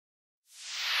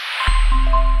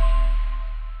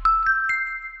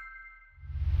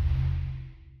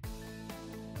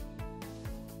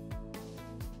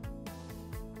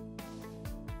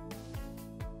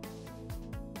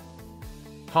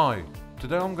Hi,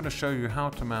 today I'm going to show you how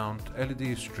to mount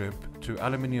LED strip to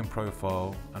aluminium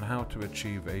profile and how to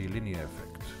achieve a linear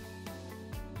effect.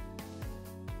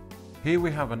 Here we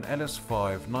have an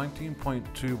LS5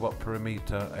 19.2 watt per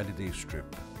meter LED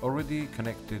strip already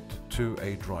connected to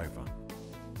a driver.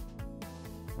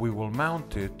 We will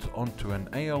mount it onto an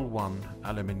AL1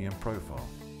 aluminium profile.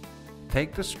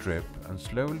 Take the strip and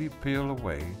slowly peel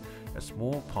away a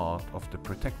small part of the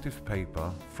protective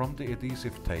paper from the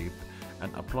adhesive tape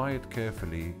and apply it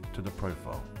carefully to the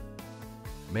profile.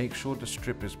 Make sure the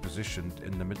strip is positioned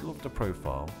in the middle of the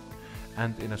profile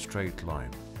and in a straight line,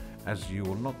 as you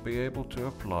will not be able to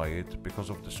apply it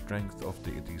because of the strength of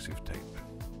the adhesive tape.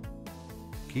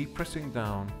 Keep pressing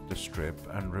down the strip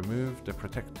and remove the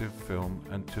protective film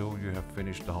until you have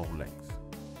finished the whole length.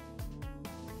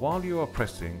 While you are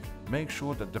pressing, make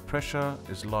sure that the pressure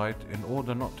is light in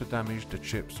order not to damage the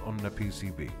chips on the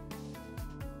PCB.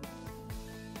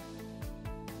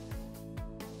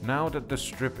 Now that the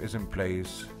strip is in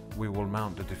place, we will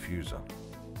mount the diffuser.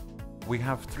 We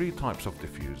have three types of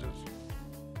diffusers: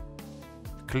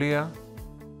 clear,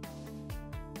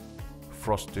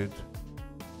 frosted,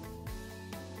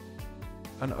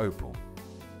 and opal.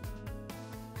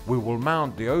 We will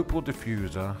mount the opal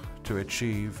diffuser to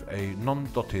achieve a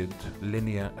non-dotted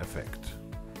linear effect.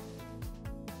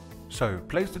 So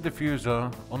place the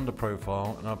diffuser on the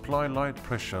profile and apply light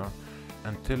pressure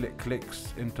until it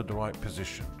clicks into the right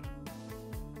position.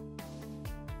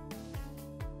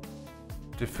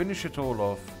 To finish it all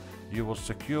off, you will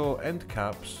secure end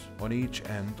caps on each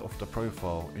end of the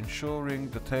profile, ensuring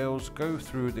the tails go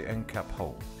through the end cap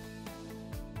hole.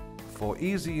 For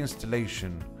easy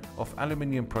installation of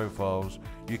aluminium profiles,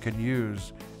 you can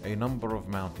use a number of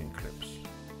mounting clips.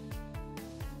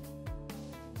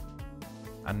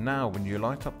 And now when you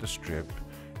light up the strip,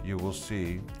 you will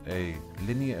see a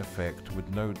linear effect with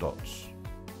no dots.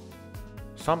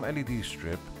 Some LED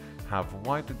strips have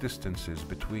wider distances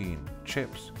between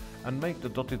chips and make the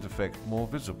dotted effect more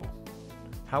visible.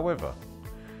 However,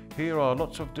 here are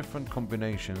lots of different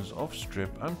combinations of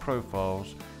strip and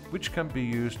profiles which can be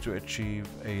used to achieve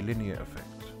a linear effect.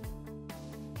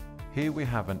 Here we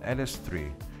have an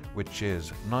LS3, which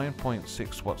is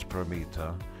 9.6 watts per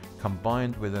meter,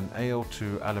 combined with an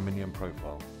AL2 aluminium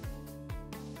profile.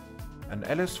 An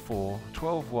LS4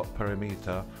 12 watt per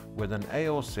meter with an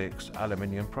AL6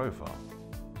 aluminium profile.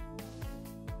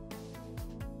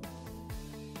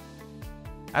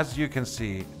 As you can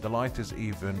see, the light is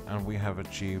even and we have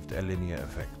achieved a linear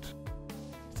effect.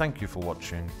 Thank you for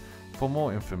watching. For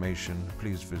more information,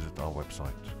 please visit our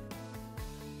website.